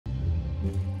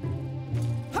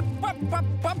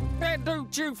Where do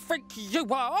you think you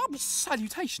are?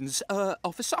 Salutations,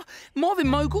 officer. Marvin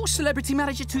Mogul, celebrity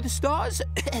manager to the stars.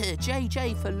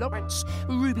 JJ for Lawrence,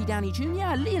 Ruby Downey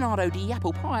Jr., Leonardo the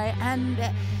Apple Pie, and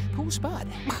Paul Spud.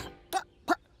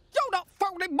 You're not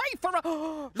phoning me for a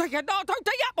Leonardo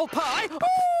the Apple Pie?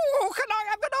 Oh, can I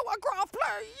have an autograph,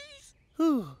 please?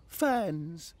 Ooh,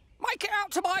 fans. Make it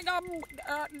out to my,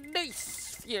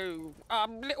 niece, you,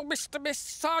 little Mr. Miss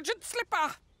Sergeant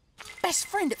Slipper. Best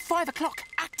friend at 5 o'clock.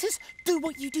 Actors, do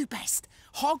what you do best.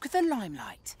 Hog the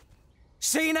limelight.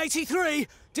 Scene 83,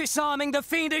 disarming the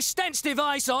fiendish stench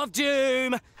device of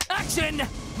doom. Action!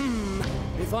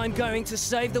 If I'm going to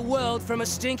save the world from a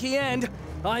stinky end,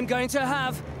 I'm going to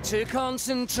have to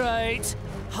concentrate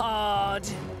hard.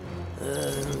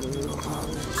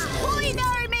 Ahoy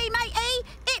there, me matey!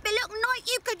 It be looking like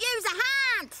you could use a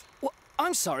hand. Well,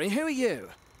 I'm sorry, who are you?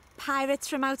 Pirates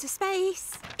from outer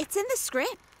space. It's in the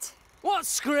script. What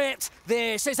script?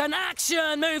 This is an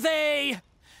action movie!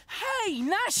 Hey,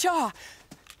 Gnasher!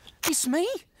 It's me,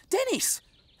 Dennis.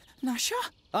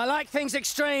 Gnasher? I like things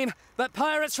extreme, but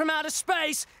Pirates from Outer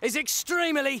Space is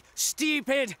extremely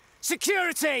stupid.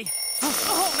 Security!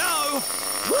 Oh,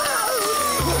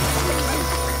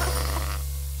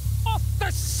 no! Off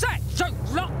the set, you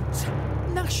lot!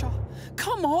 Gnasher,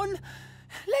 come on.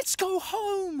 Let's go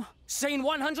home. Scene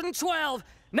 112.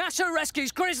 Gnasher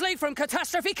rescues Grizzly from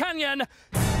Catastrophe Canyon.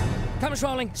 Cameras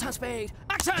rolling. Sound speed.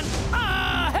 Action!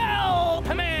 Help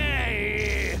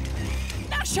me!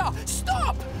 Gnasher,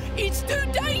 stop! It's too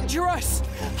dangerous!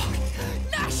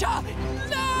 Gnasher,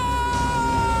 no!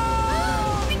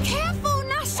 Be careful,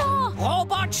 Gnasher!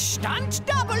 Robot stunt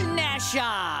double,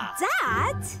 Gnasher!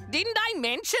 Dad? Didn't I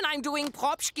mention I'm doing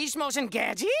props, gizmos and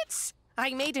gadgets?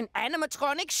 I made an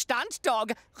animatronic stunt dog.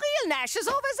 Real Gnasher's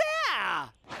over there.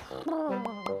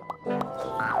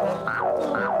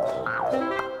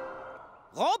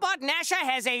 Robot Gnasher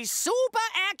has a super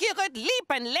accurate leap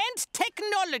and land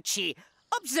technology.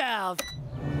 Observe.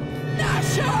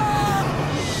 Gnasher!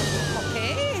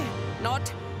 Okay,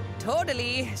 not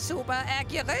totally super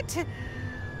accurate.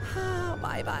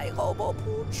 Bye-bye, Robo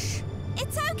Pooch.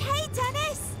 It's okay,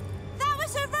 Dennis. That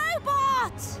was a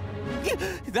robot.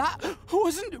 That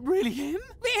wasn't really him.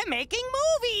 We're making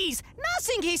movies.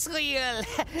 Nothing is real.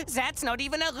 That's not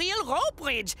even a real rope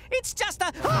bridge. It's just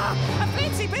a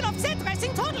fancy bit of set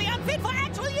dressing totally unfit for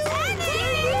actual use.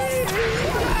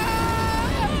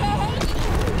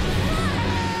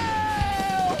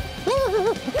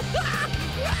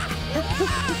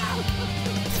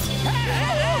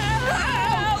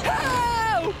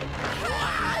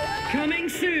 Coming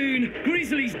soon,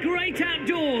 Grizzly's Great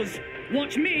Outdoors.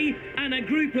 Watch me and a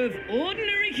group of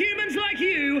ordinary humans like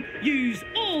you use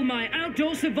all my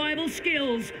outdoor survival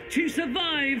skills to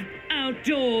survive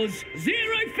outdoors.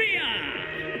 Zero fear!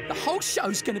 The whole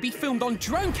show's going to be filmed on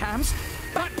drone cams,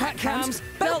 backpack cams,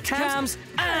 belt cams,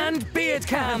 and beard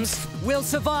cams. We'll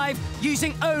survive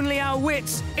using only our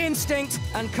wits, instinct,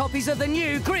 and copies of the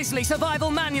new Grizzly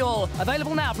Survival Manual.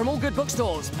 Available now from all good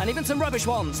bookstores, and even some rubbish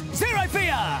ones. Zero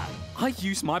fear! I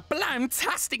used my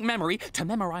blantastic memory to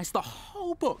memorise the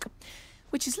whole book,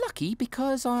 which is lucky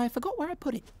because I forgot where I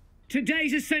put it.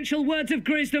 Today's essential words of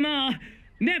Grizdom are: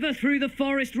 never through the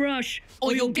forest rush,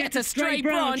 Or you'll get a stray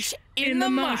branch in the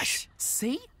mush.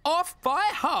 See? Off by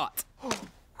heart.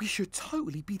 We should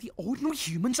totally be the ordinary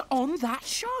humans on that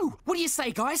show. What do you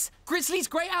say, guys? Grizzly's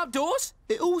Great Outdoors?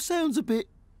 It all sounds a bit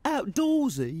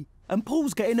outdoorsy. And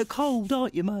Paul's getting a cold,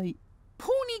 aren't you, mate?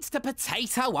 Paul needs to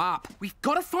potato up. We've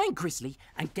got to find Grizzly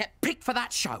and get picked for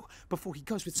that show before he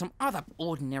goes with some other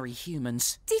ordinary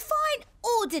humans. Define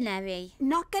ordinary.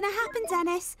 Not gonna happen,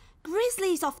 Dennis.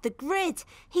 Grizzly's off the grid.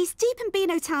 He's deep in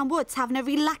Beano Town Woods having a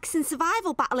relaxing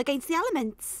survival battle against the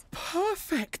elements.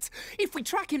 Perfect. If we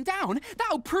track him down,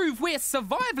 that'll prove we're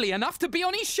survivally enough to be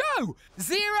on his show.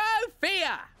 Zero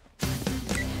fear.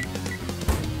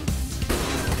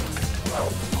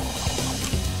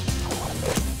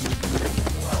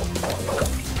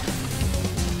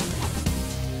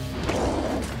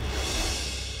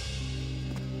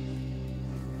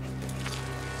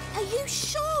 Are you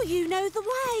sure you know the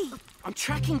way? I'm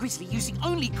tracking Grizzly using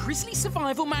only Grizzly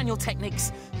Survival Manual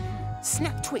techniques.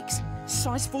 Snap twigs,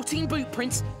 size 14 boot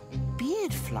prints,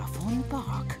 beard fluff on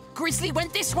bark. Grizzly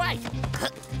went this way.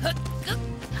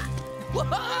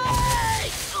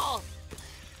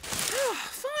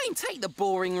 Fine, take the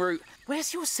boring route.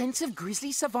 Where's your sense of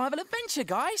Grizzly survival adventure,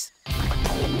 guys?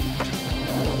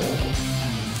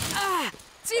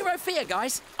 Zero fear,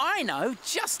 guys. I know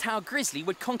just how Grizzly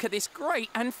would conquer this great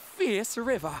and fierce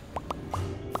river.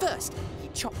 First,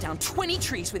 he'd chop down 20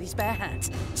 trees with his bare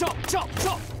hands. Chop, chop,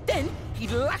 chop. Then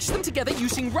he'd lashed them together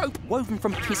using rope woven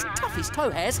from his toughest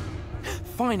toe hairs.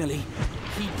 Finally,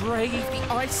 he braved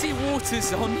the icy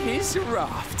waters on his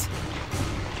raft.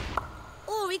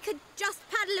 Or we could just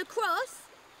paddle across.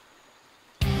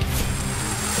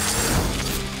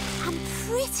 I'm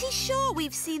pretty sure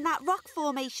we've seen that rock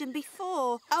formation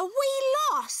before. Are we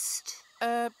lost?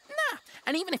 Nah.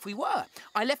 And even if we were,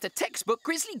 I left a textbook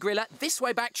Grizzly Griller this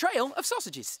way back trail of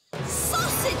sausages.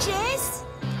 Sausages?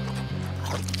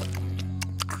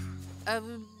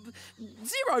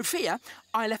 Zero fear,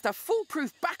 I left a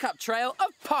foolproof backup trail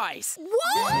of pies.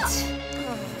 What?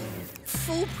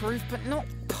 Foolproof, but not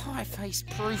pie-face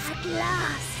proof. At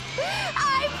last,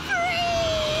 I'm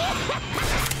free!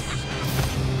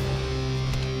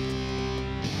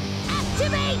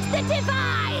 Activate the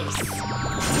device!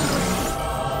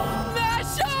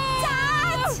 Gnasher!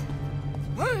 Dad!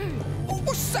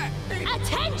 What's that?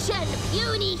 Attention,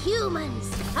 puny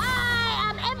humans! I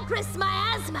am Empress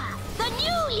Miasma, the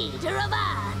new leader of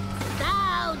Earth.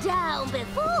 Bow down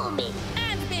before me.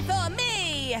 And before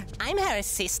me, I'm her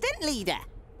assistant leader.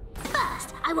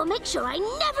 First, I will make sure I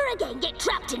never again get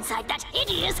trapped inside that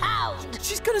hideous hound.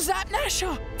 She's gonna zap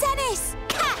Gnasher! Dennis,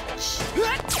 catch!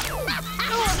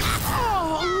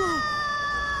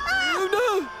 Oh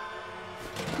no!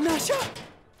 Gnasher?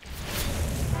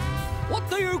 What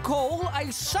do you call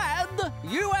a sad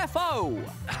UFO?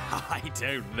 I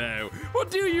don't know.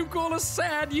 What do you call a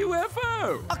sad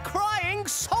UFO? A crying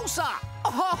saucer!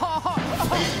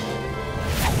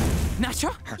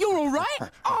 Gnasher, you're all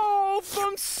right? Oh,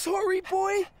 I'm sorry,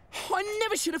 boy. I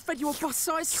never should have fed you a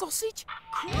bus-sized sausage.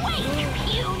 Quick,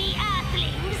 puny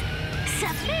Earthlings!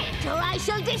 Submit or I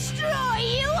shall destroy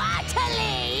you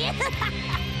utterly!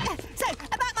 So,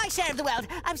 about my share of the world,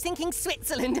 I was thinking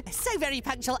Switzerland. So very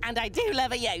punctual, and I do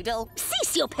love a yodel.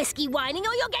 Cease your pesky whining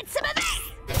or you'll get some of this!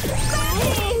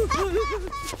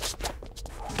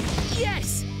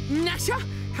 Yes! Gnasher,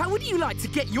 how would you like to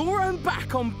get your own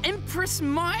back on Empress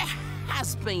My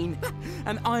Has-Been?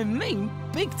 And I mean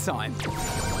big time.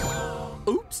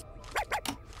 Oops.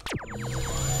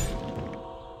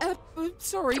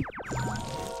 Sorry.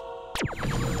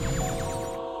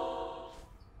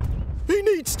 He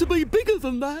needs to be bigger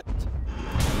than that.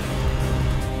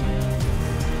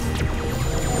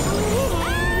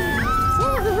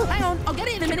 Hang on, I'll get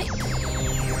it in a minute.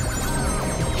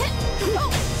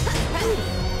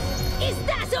 Is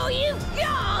that all you've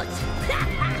got?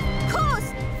 Of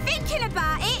course, thinking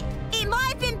about it, it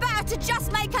might have been better to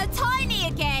just make her tiny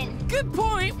again. Good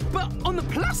point, but on the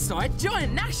plus side,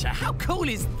 Giant Gnasher, how cool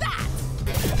is that?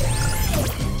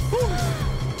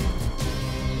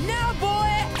 Now,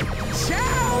 boy,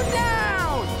 chow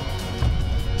down!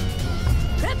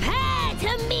 Prepare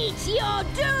to meet your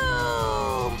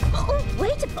doom! Oh,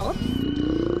 wait a Bob.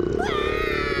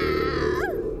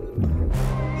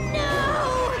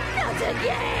 No, not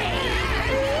again!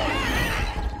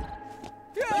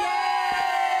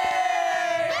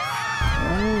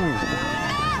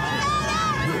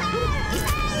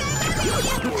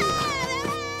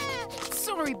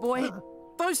 Sorry, boy.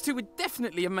 Those two would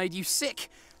definitely have made you sick.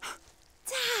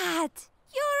 Dad,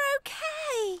 you're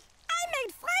okay. I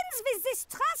made friends with this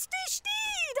trusty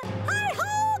steed.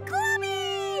 Hi-ho,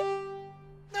 Clubby!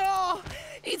 Oh,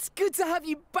 it's good to have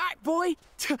you back, boy.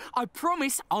 I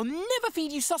promise I'll never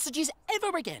feed you sausages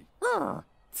ever again.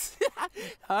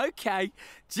 Okay,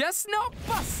 just not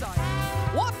bus-side.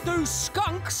 What do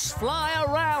skunks fly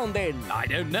around in? I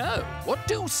don't know. What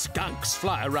do skunks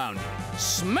fly around in?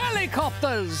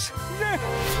 Smellycopters!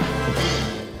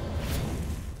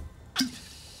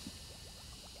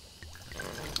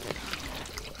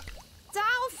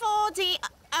 Down for the...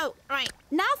 Oh, right.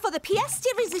 Now for the pièce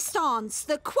de résistance,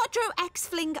 the Quadro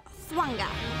X-Fling Thwanger.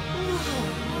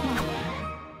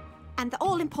 And the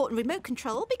all-important remote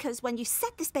control, because when you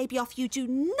set this baby off, you do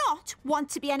not want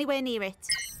to be anywhere near it.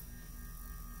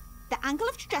 The angle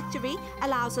of trajectory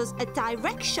allows us a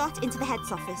direct shot into the head's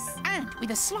office. And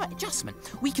with a slight adjustment,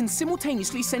 we can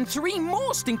simultaneously send 3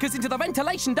 more stinkers into the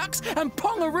ventilation ducts and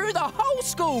pongaroo the whole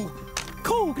school.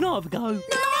 Cool, can I have a go?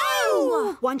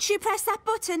 No! Once you press that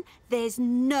button, there's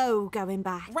no going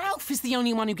back. Ralph is the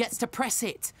only one who gets to press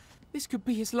it. This could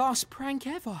be his last prank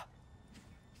ever.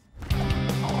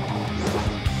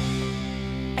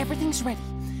 Everything's ready.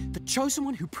 The chosen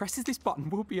one who presses this button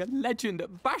will be a legend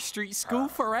at Bash Street School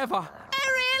forever.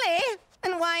 Oh, really?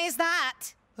 And why is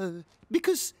that?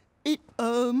 Because it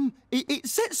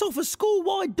sets off a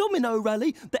school-wide domino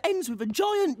rally that ends with a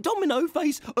giant domino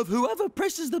face of whoever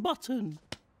presses the button.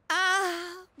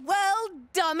 Ah,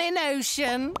 World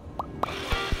Dominotion.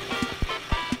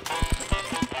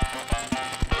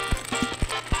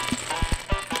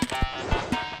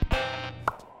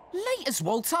 wait us,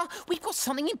 Walter. We've got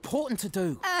something important to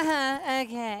do.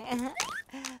 Okay. I'm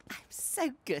so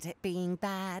good at being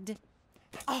bad.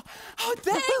 Oh,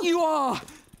 there you are!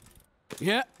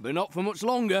 Yeah, but not for much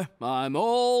longer. I'm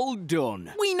all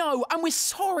done. We know, and we're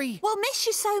sorry. We'll miss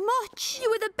you so much. You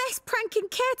were the best pranking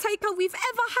caretaker we've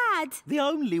ever had. The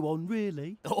only one,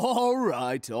 really. All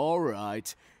right, all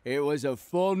right. It was a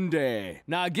fun day.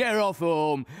 Now get off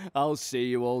home. I'll see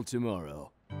you all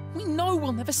tomorrow. We know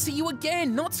we'll never see you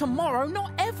again. Not tomorrow,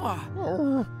 not ever.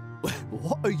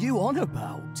 What are you on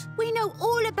about? We know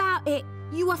all about it.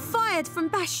 You were fired from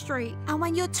Bash Street. And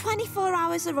when your 24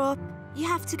 hours are up, you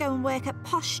have to go and work at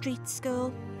Posh Street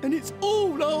School. And it's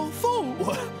all our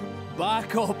fault.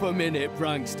 Back up a minute,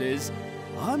 pranksters.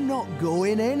 I'm not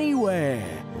going anywhere.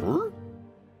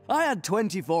 I had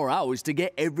 24 hours to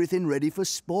get everything ready for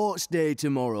sports day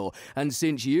tomorrow, and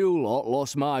since you lot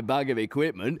lost my bag of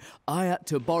equipment, I had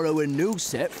to borrow a new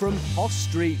set from Posh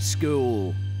Street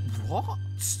School. What?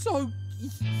 So,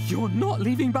 you're not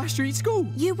leaving Bash Street School?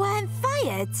 You weren't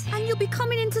fired? And you'll be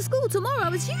coming into school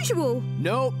tomorrow as usual.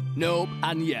 Nope,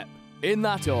 and yep. In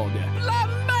that order.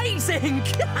 Amazing!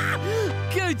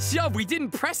 Good job we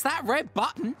didn't press that red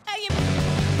button.